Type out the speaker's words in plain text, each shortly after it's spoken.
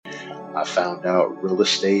I found out real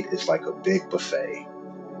estate is like a big buffet.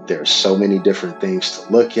 There's so many different things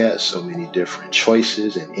to look at, so many different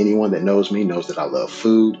choices, and anyone that knows me knows that I love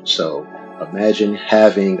food. So imagine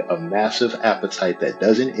having a massive appetite that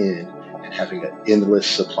doesn't end and having an endless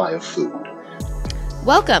supply of food.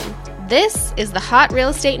 Welcome. This is the Hot Real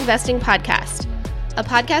Estate Investing Podcast, a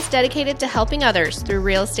podcast dedicated to helping others through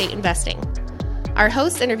real estate investing. Our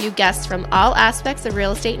hosts interview guests from all aspects of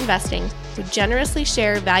real estate investing who generously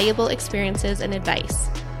share valuable experiences and advice.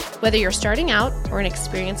 Whether you're starting out or an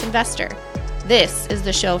experienced investor, this is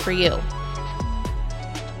the show for you.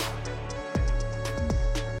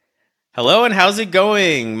 Hello and how's it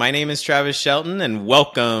going? My name is Travis Shelton and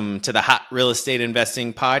welcome to the Hot Real Estate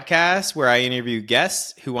Investing Podcast, where I interview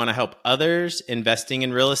guests who want to help others investing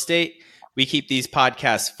in real estate. We keep these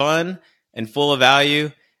podcasts fun and full of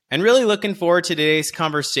value, and really looking forward to today's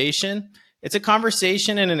conversation. It's a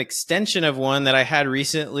conversation and an extension of one that I had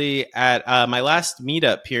recently at my last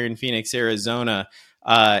meetup here in Phoenix, Arizona.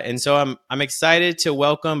 And so I'm excited to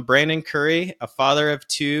welcome Brandon Curry, a father of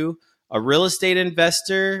two, a real estate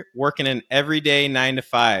investor working an everyday 9 to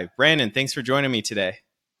 5. Brandon, thanks for joining me today.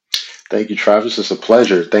 Thank you, Travis. It's a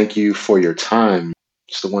pleasure. Thank you for your time.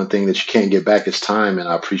 It's the one thing that you can't get back is time, and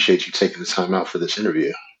I appreciate you taking the time out for this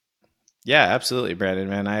interview. Yeah, absolutely, Brandon,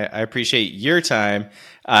 man. I appreciate your time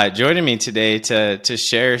joining me today to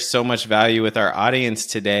share so much value with our audience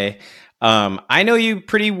today. I know you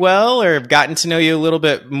pretty well, or have gotten to know you a little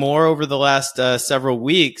bit more over the last several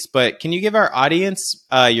weeks, but can you give our audience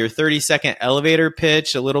your 30-second elevator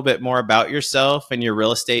pitch, a little bit more about yourself and your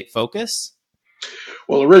real estate focus?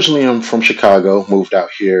 Well, originally I'm from Chicago, moved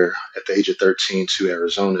out here at the age of 13 to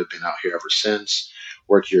Arizona, been out here ever since,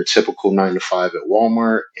 worked your typical 9 to 5 at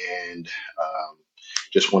Walmart, and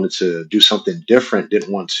just wanted to do something different,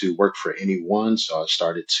 didn't want to work for anyone, so I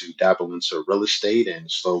started to dabble into real estate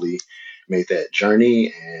and slowly made that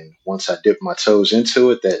journey. And once I dipped my toes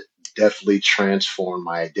into it, that definitely transformed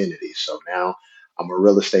my identity. So now I'm a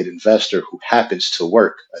real estate investor who happens to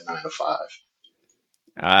work a 9 to 5.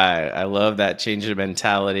 I love that change of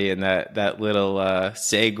mentality and that little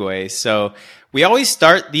segue. So we always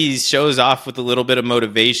start these shows off with a little bit of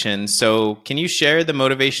motivation. So can you share the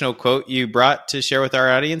motivational quote you brought to share with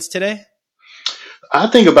our audience today? I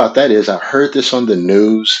think about that is I heard this on the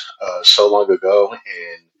news so long ago,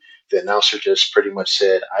 and the announcer just pretty much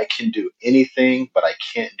said, I can do anything, but I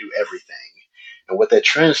can't do everything. And what that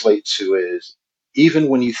translates to is even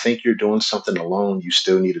when you think you're doing something alone, you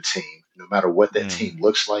still need a team. No matter what that team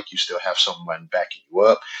looks like, you still have someone backing you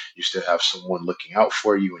up. You still have someone looking out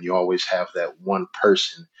for you, and you always have that one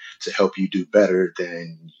person to help you do better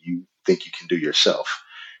than you think you can do yourself.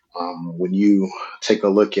 When you take a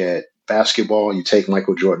look at basketball, you take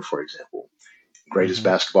Michael Jordan, for example, greatest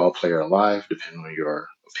basketball player alive, depending on your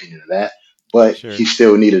opinion of that. But Sure. He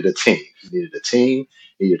still needed a team. He needed a team,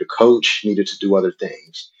 needed a coach, needed to do other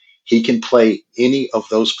things. He can play any of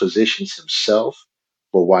those positions himself,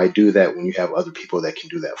 but why do that when you have other people that can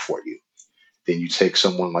do that for you? Then you take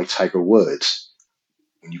someone like Tiger Woods.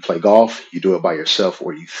 When you play golf, you do it by yourself,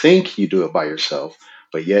 or you think you do it by yourself,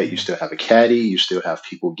 but yet you still have a caddy, you still have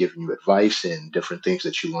people giving you advice and different things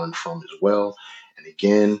that you learn from as well. And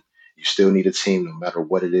again, you still need a team no matter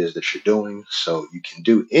what it is that you're doing. So you can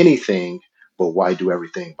do anything, but why do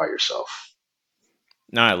everything by yourself?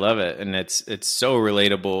 No, I love it. And it's so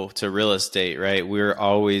relatable to real estate, right? We're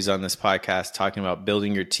always on this podcast talking about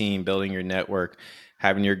building your team, building your network,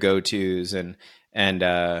 having your go-tos, and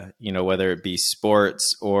whether it be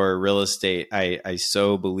sports or real estate, I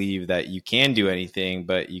so believe that you can do anything,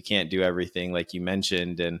 but you can't do everything, like you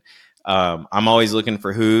mentioned. And I'm always looking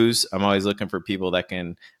for who's. I'm always looking for people that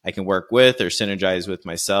I can work with or synergize with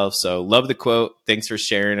myself. So love the quote. Thanks for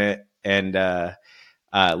sharing it. And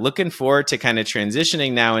looking forward to kind of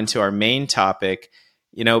transitioning now into our main topic.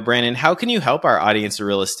 You know, Brandon, how can you help our audience of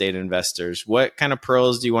real estate investors? What kind of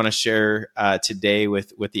pearls do you want to share today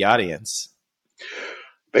with the audience?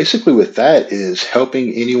 Basically, with that is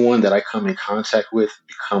helping anyone that I come in contact with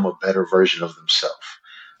become a better version of themselves.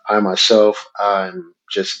 I myself, I'm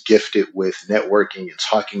just gifted with networking and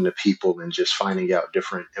talking to people and just finding out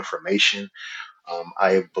different information.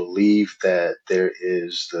 I believe that there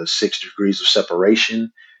is the 6 degrees of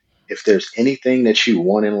separation. If there's anything that you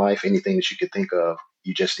want in life, anything that you could think of,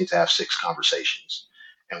 you just need to have 6 conversations.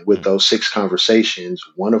 And with those 6 conversations,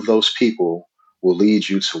 one of those people will lead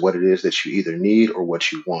you to what it is that you either need or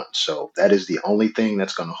what you want. So that is the only thing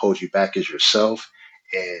that's going to hold you back is yourself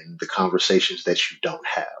and the conversations that you don't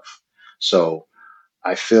have. So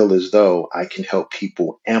I feel as though I can help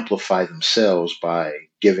people amplify themselves by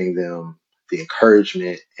giving them the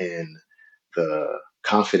encouragement and the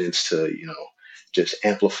confidence to, just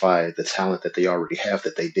amplify the talent that they already have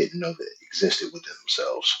that they didn't know that existed within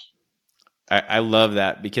themselves. I love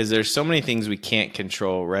that because there's so many things we can't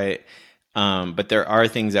control, right? But there are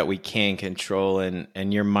things that we can control,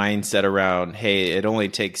 and your mindset around, hey, it only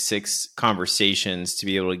takes 6 conversations to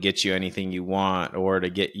be able to get you anything you want or to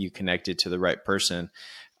get you connected to the right person.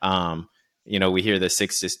 We hear the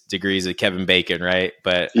 6 degrees of Kevin Bacon, right?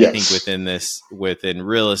 But I think Yes. within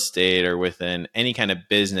real estate or within any kind of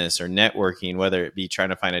business or networking, whether it be trying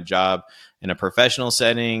to find a job in a professional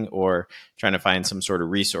setting or trying to find some sort of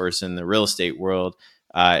resource in the real estate world,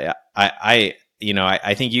 I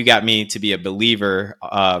think you got me to be a believer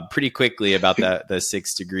pretty quickly about the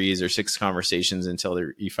 6 degrees or 6 conversations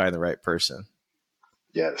until you find the right person.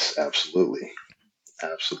 Yes, absolutely.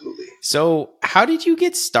 Absolutely. So how did you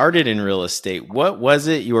get started in real estate? What was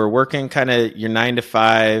it? You were working kind of your 9 to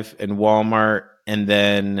 5 in Walmart. And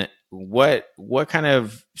then what kind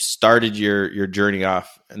of started your journey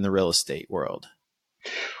off in the real estate world?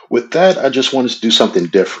 With that, I just wanted to do something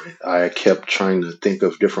different. I kept trying to think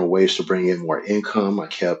of different ways to bring in more income. I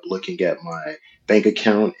kept looking at my bank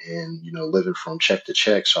account and, living from check to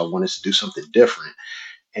check. So I wanted to do something different.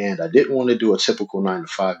 And I didn't want to do a typical 9 to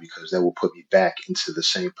 5 because that will put me back into the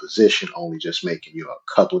same position, only just making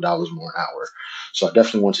a couple of dollars more an hour. So I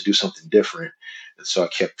definitely wanted to do something different. And so I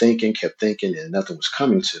kept thinking, and nothing was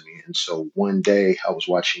coming to me. And so one day I was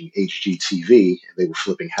watching HGTV and they were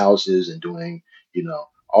flipping houses and doing,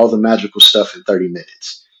 all the magical stuff in 30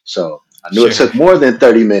 minutes. So I knew it Sure. took more than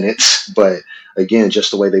 30 minutes, but again,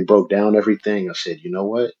 just the way they broke down everything, I said, you know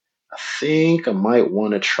what? I think I might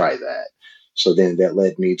want to try that. So then that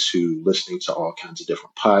led me to listening to all kinds of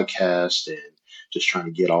different podcasts and just trying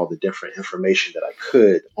to get all the different information that I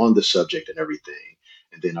could on the subject and everything.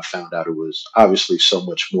 And then I found out it was obviously so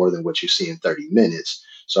much more than what you see in 30 minutes.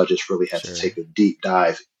 So I just really had to Sure. take a deep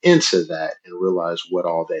dive into that and realize what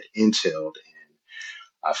all that entailed. And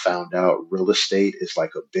I found out real estate is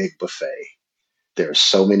like a big buffet. There's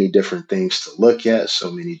so many different things to look at,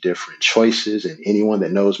 so many different choices, and anyone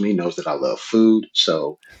that knows me knows that I love food.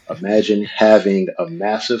 So imagine having a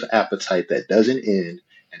massive appetite that doesn't end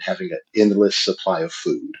and having an endless supply of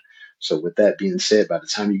food. So with that being said, by the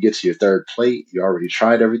time you get to your third plate, you already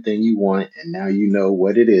tried everything you want, and now you know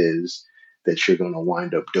what it is that you're going to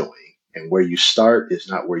wind up doing. And where you start is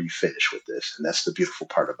not where you finish with this, and that's the beautiful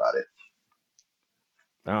part about it.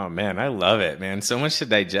 Oh man, I love it, man. So much to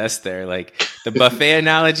digest there. Like the buffet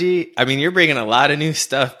analogy. I mean, you're bringing a lot of new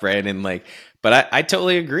stuff, Brandon. But I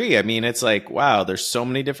totally agree. I mean, it's like, wow, there's so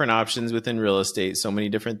many different options within real estate, so many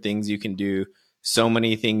different things you can do, so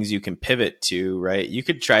many things you can pivot to, right? You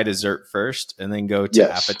could try dessert first and then go to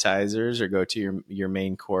Yes. appetizers or go to your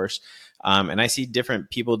main course. And I see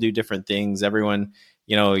different people do different things. Everyone,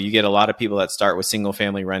 you get a lot of people that start with single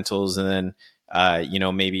family rentals and then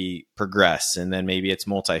maybe progress, and then maybe it's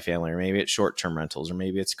multifamily, or maybe it's short-term rentals, or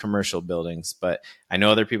maybe it's commercial buildings. But I know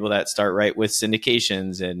other people that start right with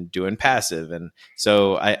syndications and doing passive. And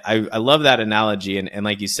so I love that analogy. And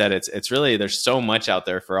like you said, it's really, there's so much out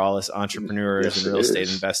there for all us entrepreneurs Yes, and it real estate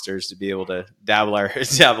is. investors to be able to dabble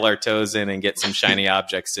our toes in and get some shiny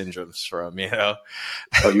object syndromes from,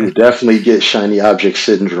 Oh, you would definitely get shiny object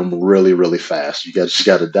syndrome really, really fast. Just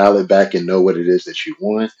got to dial it back and know what it is that you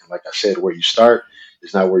want. And like I said, where you start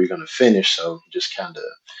is not where you're going to finish. So you just kind of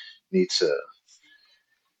need to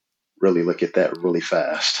really look at that really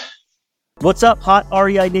fast. What's up, Hot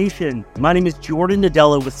REI Nation? My name is Jordan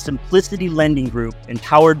Nadella with Simplicity Lending Group and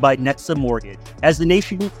powered by Nexa Mortgage. As the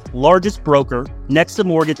nation's largest broker, Nexa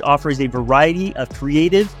Mortgage offers a variety of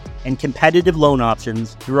creative and competitive loan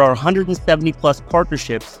options through our 170 plus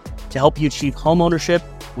partnerships to help you achieve homeownership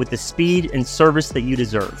with the speed and service that you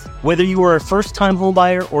deserve. Whether you are a first-time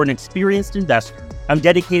homebuyer or an experienced investor, I'm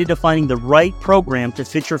dedicated to finding the right program to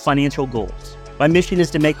fit your financial goals. My mission is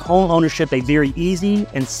to make home ownership a very easy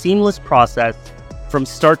and seamless process from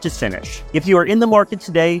start to finish. If you are in the market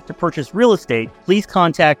today to purchase real estate, please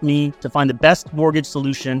contact me to find the best mortgage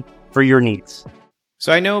solution for your needs.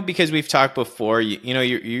 So I know, because we've talked before,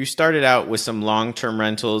 you started out with some long-term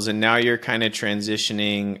rentals, and now you're kind of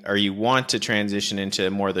transitioning, or you want to transition into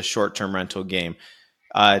more of the short-term rental game.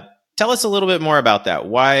 Tell us a little bit more about that.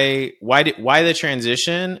 Why the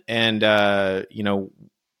transition, and why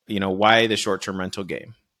the short-term rental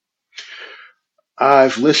game?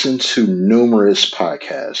 I've listened to numerous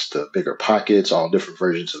podcasts, the Bigger Pockets, all different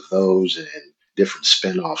versions of those, and different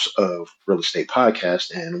spinoffs of real estate podcasts.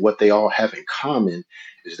 And what they all have in common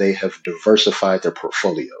is they have diversified their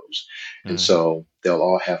portfolios. And so they'll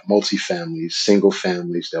all have multifamilies, single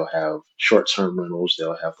families, they'll have short term rentals,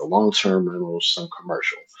 they'll have the long term rentals, some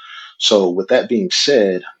commercial. So with that being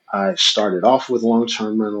said, I started off with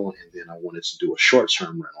long-term rental and then I wanted to do a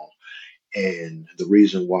short-term rental. And the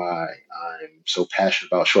reason why I'm so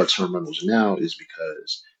passionate about short-term rentals now is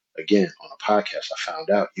because, again, on a podcast, I found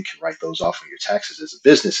out you can write those off on your taxes as a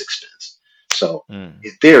business expense. So Mm.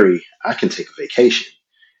 in theory, I can take a vacation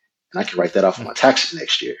and I can write that off on my taxes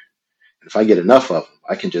next year. And if I get enough of them,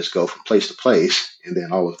 I can just go from place to place, and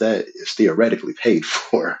then all of that is theoretically paid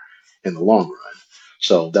for in the long run.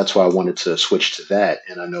 So that's why I wanted to switch to that.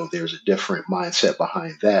 And I know there's a different mindset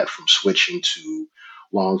behind that from switching to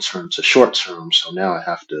long term to short term. So now I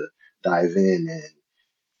have to dive in and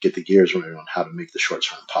get the gears running on how to make the short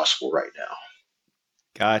term possible right now.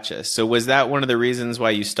 Gotcha. So was that one of the reasons why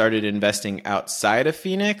you started investing outside of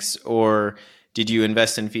Phoenix, or did you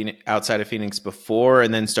invest in Phoenix outside of Phoenix before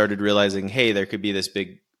and then started realizing, hey, there could be this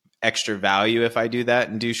big extra value if I do that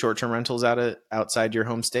and do short-term rentals outside your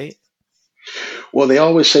home state? Well, they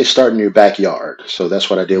always say start in your backyard. So that's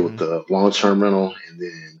what I did with Mhm. the long term rental. And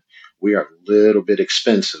then we are a little bit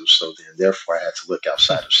expensive. So then, therefore, I had to look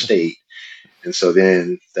outside of state. And so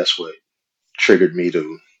then that's what triggered me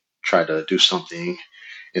to try to do something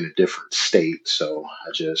in a different state. So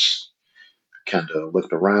I just kind of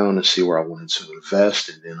looked around and see where I wanted to invest.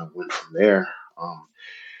 And then I went from there. Um,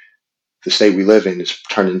 the state we live in is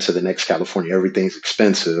turned into the next California. Everything's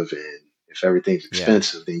expensive. And if everything's Yeah.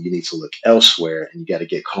 expensive, then you need to look elsewhere and you got to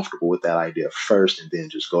get comfortable with that idea first and then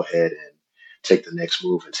just go ahead and take the next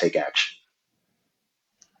move and take action.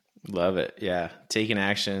 Love it. Yeah. Taking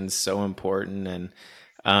action is so important. And,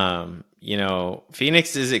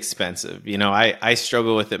 Phoenix is expensive. I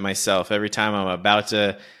struggle with it myself. Every time I'm about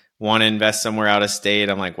to want to invest somewhere out of state,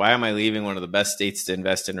 I'm like, why am I leaving one of the best states to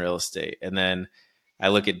invest in real estate? And then I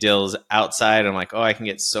look at deals outside. I'm like, oh, I can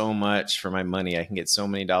get so much for my money. I can get so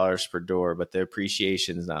many dollars per door, but the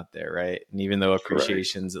appreciation's not there, right? And even though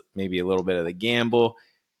appreciation's maybe a little bit of the gamble,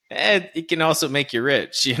 it can also make you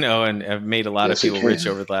rich, and have made a lot of Yes, it people rich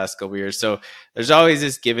can. over the last couple of years. So there's always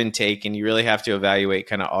this give and take, and you really have to evaluate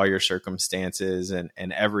kind of all your circumstances and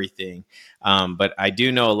everything. But I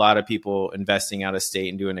do know a lot of people investing out of state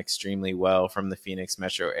and doing extremely well from the Phoenix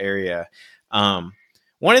metro area. One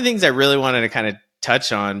of the things I really wanted to kind of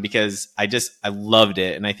touch on, because I loved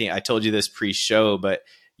it. And I think I told you this pre-show, but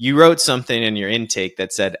you wrote something in your intake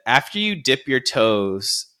that said, after you dip your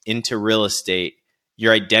toes into real estate,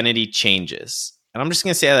 your identity changes. And I'm just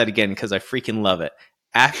going to say that again because I freaking love it.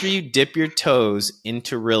 After you dip your toes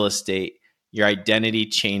into real estate, your identity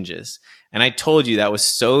changes. And I told you that was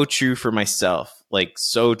so true for myself, like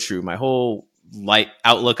so true. My whole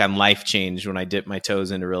outlook on life changed when I dipped my toes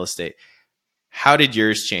into real estate. How did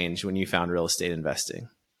yours change when you found real estate investing?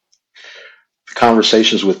 The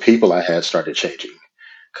conversations with people I had started changing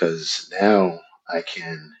because now I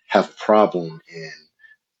can have a problem and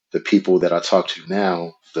the people that I talk to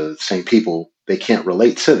now, the same people, they can't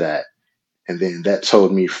relate to that. And then that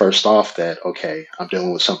told me first off that, okay, I'm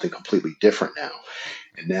dealing with something completely different now.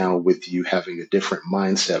 And now with you having a different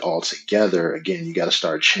mindset altogether, again, you got to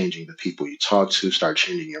start changing the people you talk to, start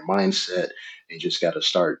changing your mindset, and you just got to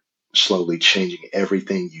start slowly changing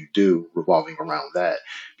everything you do revolving around that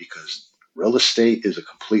because real estate is a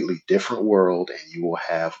completely different world and you will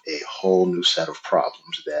have a whole new set of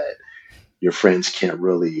problems that your friends can't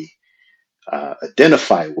really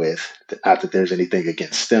identify with. Not that there's anything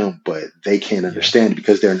against them, but they can't understand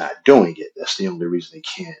because they're not doing it. That's the only reason they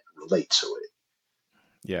can't relate to it.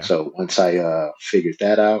 Yeah. So once I figured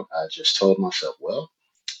that out, I just told myself, well,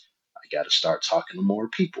 I got to start talking to more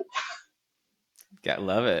people. Yeah,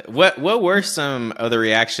 love it. What were some other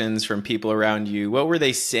reactions from people around you? What were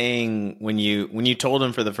they saying when you told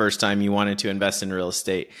them for the first time you wanted to invest in real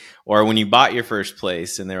estate, or when you bought your first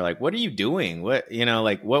place and they were like, "What are you doing?" What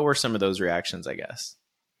were some of those reactions, I guess?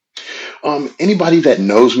 Anybody that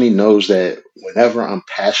knows me knows that whenever I'm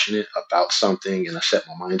passionate about something and I set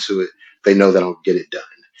my mind to it, they know that I'll get it done.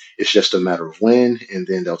 It's just a matter of when, and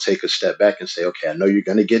then they'll take a step back and say, okay, I know you're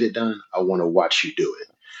going to get it done. I want to watch you do it.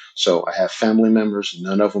 So I have family members,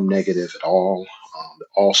 none of them negative at all.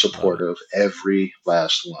 All Love it. supportive, every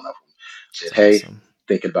last one of them. Said, It's hey, awesome.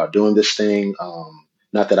 thinking about doing this thing.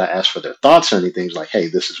 Not that I asked for their thoughts or anything. It's like, hey,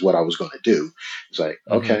 this is what I was going to do. It's like,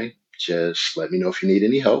 Mm-hmm. okay, just let me know if you need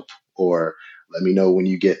any help, or let me know when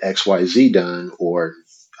you get XYZ done, or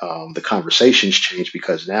the conversations change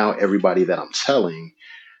because now everybody that I'm telling,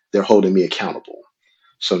 they're holding me accountable.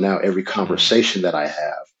 So now every Mm. conversation that I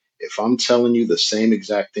have, if I'm telling you the same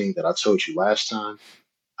exact thing that I told you last time,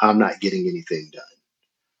 I'm not getting anything done.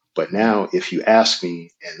 But now, if you ask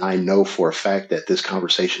me, and I know for a fact that this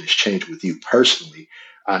conversation has changed with you personally,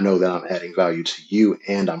 I know that I'm adding value to you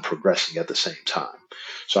and I'm progressing at the same time.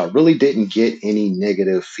 So I really didn't get any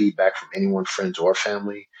negative feedback from anyone, friends or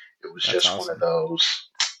family. It was That's just one of awesome. those,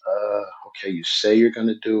 okay, you say you're going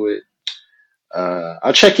to do it.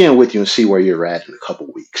 I'll check in with you and see where you're at in a couple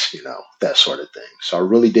weeks, that sort of thing. So I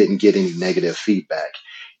really didn't get any negative feedback,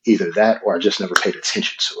 either that or I just never paid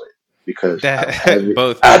attention to it because I don't have That it.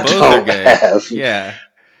 both I both are don't good. have Yeah,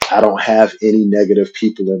 I don't have any negative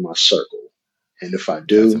people in my circle, and if I that's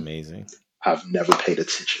do, amazing. I've never paid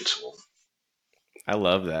attention to them. I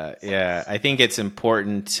love that. Yeah, I think it's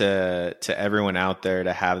important to everyone out there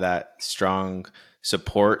to have that strong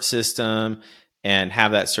support system and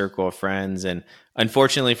have that circle of friends. And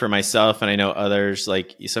unfortunately for myself, and I know others,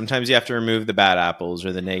 like sometimes you have to remove the bad apples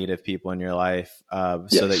or the negative people in your life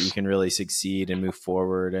so that you Yes. can really succeed and move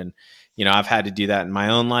forward. And I've had to do that in my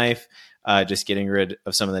own life. Just getting rid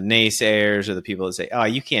of some of the naysayers or the people that say, "Oh,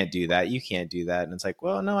 you can't do that. You can't do that." And it's like,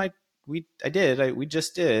 well, no, we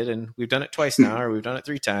just did, and we've done it twice now, or we've done it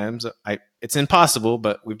 3 times. It's impossible,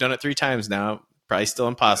 but we've done it 3 times now. Probably still Oh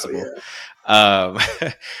impossible. yeah. Um,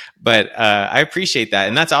 but I appreciate that,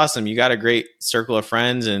 and that's awesome. You got a great circle of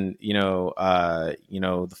friends, and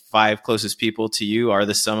the 5 closest people to you are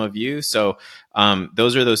the sum of you. So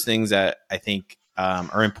those are those things that I think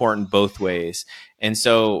are important both ways. And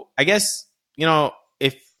so I guess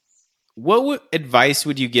if advice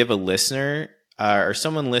would you give a listener or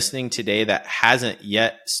someone listening today that hasn't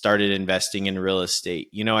yet started investing in real estate?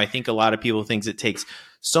 I think a lot of people think it takes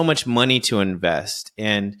so much money to invest.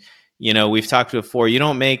 And, we've talked before, you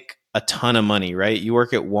don't make a ton of money, right? You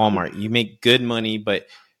work at Walmart, you make good money, but,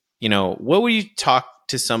 what would you talk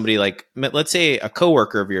to somebody like, let's say a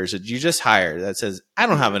coworker of yours that you just hired that says, I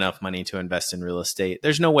don't have enough money to invest in real estate.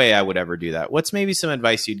 There's no way I would ever do that. What's maybe some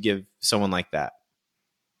advice you'd give someone like that?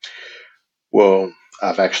 Well,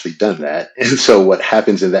 I've actually done that. And so what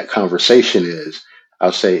happens in that conversation is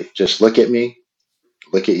I'll say, just look at me,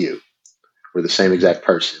 look at you. We're the same Mm-hmm. exact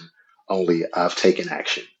person, only I've taken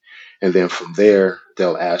action. And then from there,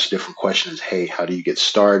 they'll ask different questions. Hey, how do you get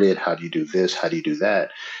started? How do you do this? How do you do that?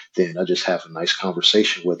 Then I just have a nice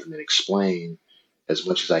conversation with them and explain as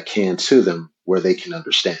much as I can to them where they can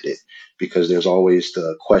understand it. Because there's always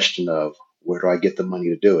the question of where do I get the money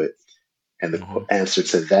to do it? And the Mm-hmm. answer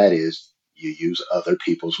to that is you use other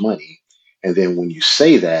people's money. And then when you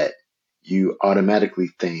say that, you automatically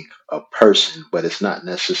think a person, but it's not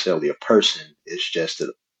necessarily a person. It's just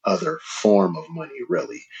an other form of money,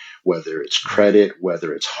 really. Whether it's credit,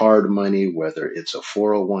 whether it's hard money, whether it's a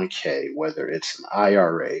 401k, whether it's an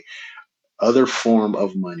IRA, other form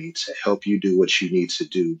of money to help you do what you need to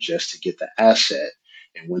do just to get the asset.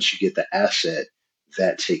 And once you get the asset,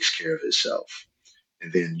 that takes care of itself.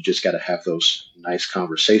 And then you just got to have those nice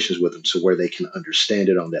conversations with them to where they can understand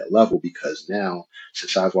it on that level. Because now,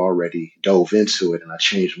 since I've already dove into it and I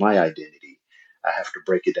changed my identity, I have to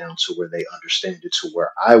break it down to where they understand it to where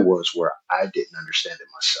I didn't understand it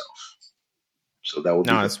myself. So that would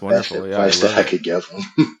be No, the it's best wonderful. Yeah, I advice that love I it. could give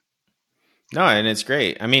them. No, and it's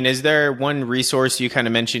great. I mean, is there one resource you kind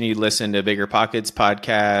of mentioned you listen to Bigger Pockets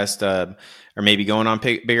podcast, or maybe going on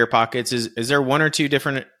Bigger Pockets? Is there 1 or 2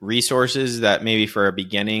 different resources that maybe for a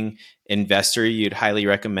beginning investor you'd highly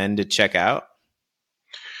recommend to check out?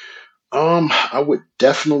 I would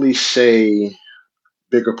definitely say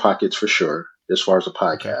Bigger Pockets for sure, as far as a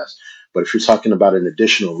Okay. podcast. But if you're talking about an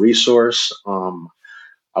additional resource,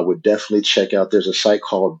 I would definitely check out. There's a site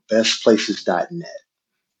called bestplaces.net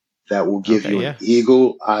that will give Okay. you an Yeah.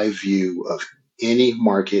 eagle eye view of any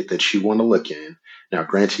market that you want to look in. Now,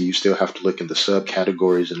 granted, you still have to look in the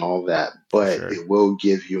subcategories and all that, For but sure. it will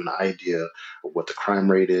give you an idea of what the crime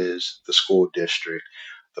rate is, the school district,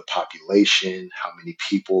 the population, how many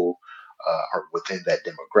people are within that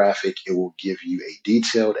demographic. It will give you a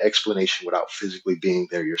detailed explanation without physically being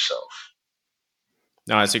there yourself.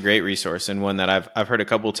 No, it's a great resource and one that I've heard a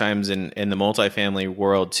couple times in the multifamily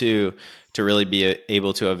world too, to really be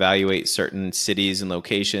able to evaluate certain cities and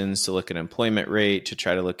locations, to look at employment rate, to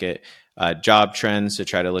try to look at job trends, to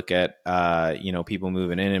try to look at people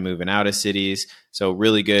moving in and moving out of cities. So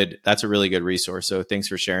really good. That's a really good resource. So thanks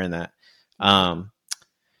for sharing that. Are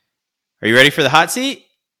you ready for the hot seat?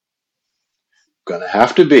 Gonna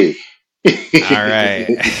have to be. All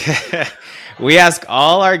right. We ask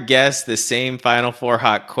all our guests the same final 4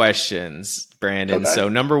 hot questions, Brandon. Okay. So,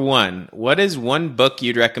 number 1, what is one book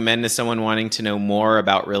you'd recommend to someone wanting to know more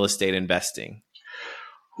about real estate investing?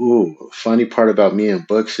 Ooh, funny part about me and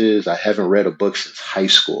books is I haven't read a book since high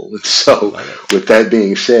school. And so, Love it. with that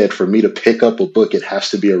being said, for me to pick up a book, it has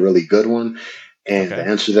to be a really good one. And the Okay.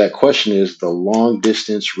 answer to that question is The Long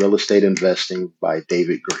Distance Real Estate Investing by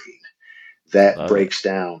David Green. That Love it. breaks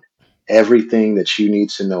down everything that you need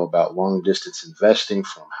to know about long distance investing,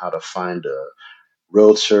 from how to find a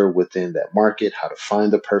realtor within that market, how to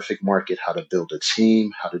find the perfect market, how to build a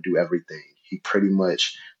team, how to do everything. He pretty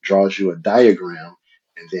much draws you a diagram,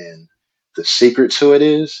 and then the secret to it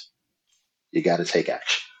is you got to take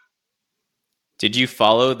action. Did you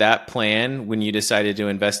follow that plan when you decided to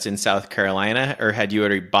invest in South Carolina, or had you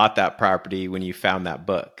already bought that property when you found that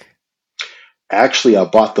book? Actually, I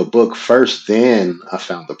bought the book first, then I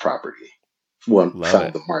found the property. Well, Love found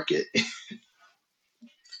it. the market. So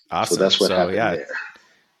Awesome. that's what So happened yeah, there.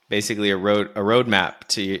 basically a roadmap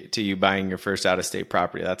to you buying your first out of state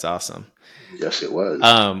property. That's awesome. Yes, it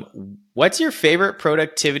was. What's your favorite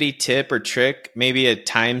productivity tip or trick? Maybe a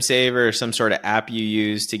time saver or some sort of app you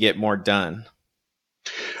use to get more done.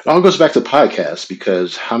 It all goes back to podcasts,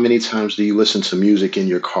 because how many times do you listen to music in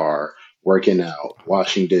your car, working out,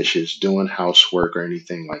 washing dishes, doing housework, or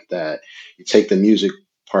anything like that? You take the music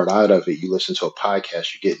part out of it, you listen to a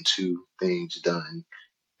podcast, you're getting two things done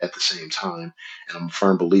at the same time. And I'm a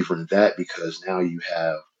firm believer in that, because now you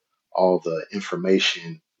have all the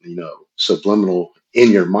information, subliminal in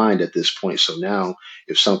your mind at this point. So now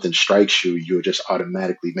if something strikes you, you'll just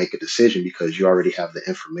automatically make a decision because you already have the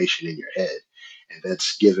information in your head. And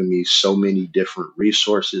that's given me so many different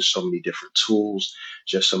resources, so many different tools,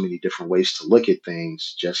 just so many different ways to look at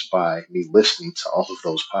things just by me listening to all of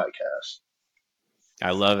those podcasts.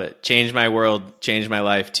 I love it. Changed my world, changed my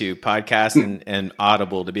life too. Podcast and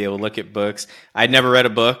Audible to be able to look at books. I'd never read a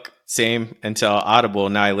book, same, until Audible.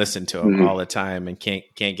 Now I listen to them Mhm. all the time and can't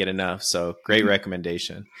get enough. So great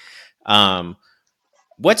recommendation.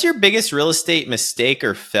 What's your biggest real estate mistake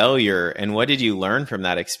or failure, and what did you learn from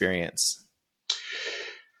that experience?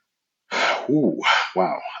 Ooh,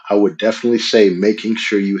 wow. I would definitely say making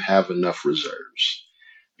sure you have enough reserves,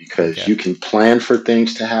 because Okay. you can plan for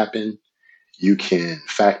things to happen. You can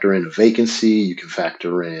factor in a vacancy, you can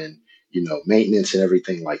factor in, maintenance and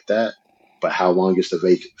everything like that. But how long is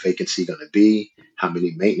the vacancy going to be? How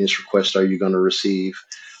many maintenance requests are you going to receive?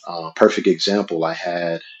 Perfect example, I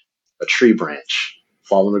had a tree branch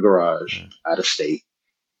fall in the garage out of state.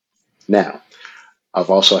 Now, I've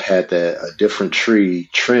also had a different tree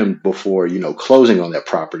trimmed before, closing on that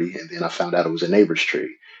property, and then I found out it was a neighbor's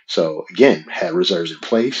tree. So again, had reserves in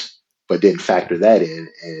place, but didn't factor that in.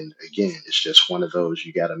 And again, it's just one of those,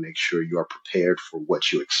 you got to make sure you are prepared for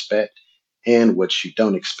what you expect and what you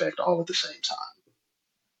don't expect all at the same time.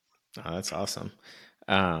 Oh, that's awesome.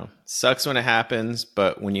 Sucks when it happens,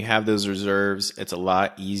 but when you have those reserves, it's a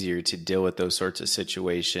lot easier to deal with those sorts of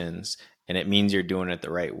situations, and it means you're doing it the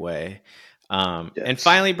right way. And Yes.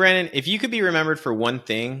 finally, Brandon, if you could be remembered for one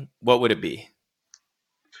thing, what would it be?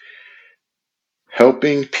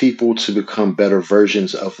 Helping people to become better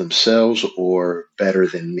versions of themselves or better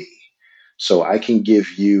than me. So I can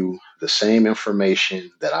give you the same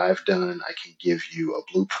information that I've done. I can give you a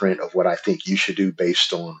blueprint of what I think you should do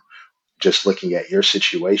based on just looking at your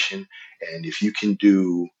situation. And if you can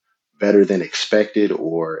do better than expected,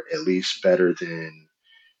 or at least better than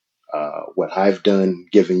what I've done,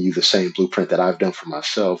 giving you the same blueprint that I've done for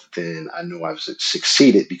myself, then I know I've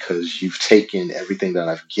succeeded, because you've taken everything that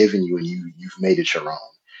I've given you and you've made it your own.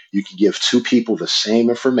 You can give two people the same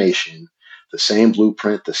information, the same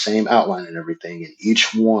blueprint, the same outline and everything, and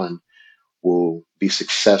each one will be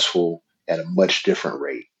successful at a much different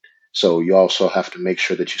rate. So you also have to make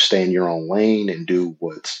sure that you stay in your own lane and do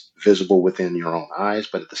what's visible within your own eyes,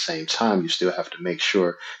 but at the same time, you still have to make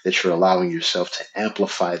sure that you're allowing yourself to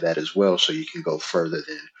amplify that as well, so you can go further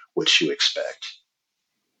than what you expect.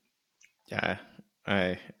 Yeah,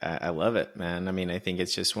 I love it, man. I mean, I think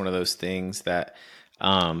it's just one of those things that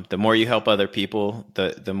the more you help other people,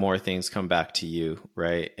 the more things come back to you,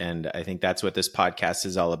 right? And I think that's what this podcast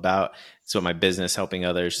is all about. It's what my business, helping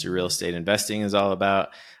others through real estate investing, is all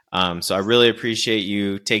about. So I really appreciate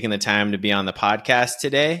you taking the time to be on the podcast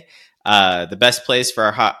today. The best place for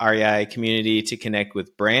our Hot REI community to connect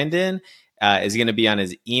with Brandon is going to be on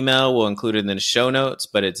his email. We'll include it in the show notes,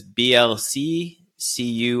 but it's BLCCurry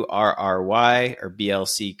or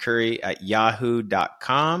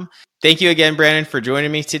blccurry@yahoo.com. Thank you again, Brandon, for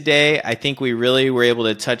joining me today. I think we really were able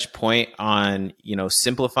to touch point on,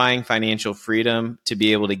 simplifying financial freedom to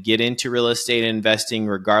be able to get into real estate investing,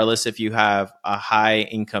 regardless if you have a high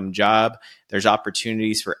income job. There's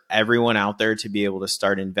opportunities for everyone out there to be able to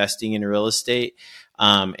start investing in real estate.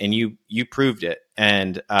 And you proved it.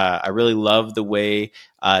 And I really love the way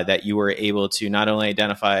that you were able to not only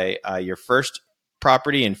identify your first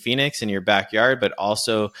property in Phoenix in your backyard, but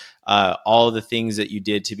also all of the things that you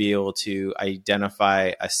did to be able to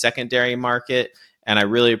identify a secondary market. And I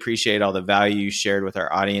really appreciate all the value you shared with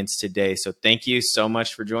our audience today. So thank you so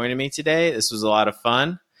much for joining me today. This was a lot of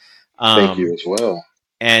fun. Thank you as well.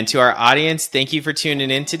 And to our audience, thank you for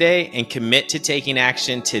tuning in today, and commit to taking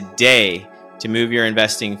action today to move your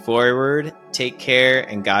investing forward. Take care,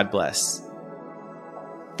 and God bless.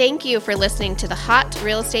 Thank you for listening to the Hot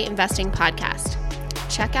Real Estate Investing Podcast.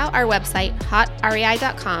 Check out our website,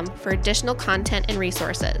 hotrei.com, for additional content and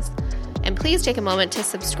resources. And please take a moment to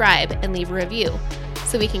subscribe and leave a review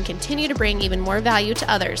so we can continue to bring even more value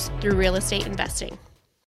to others through real estate investing.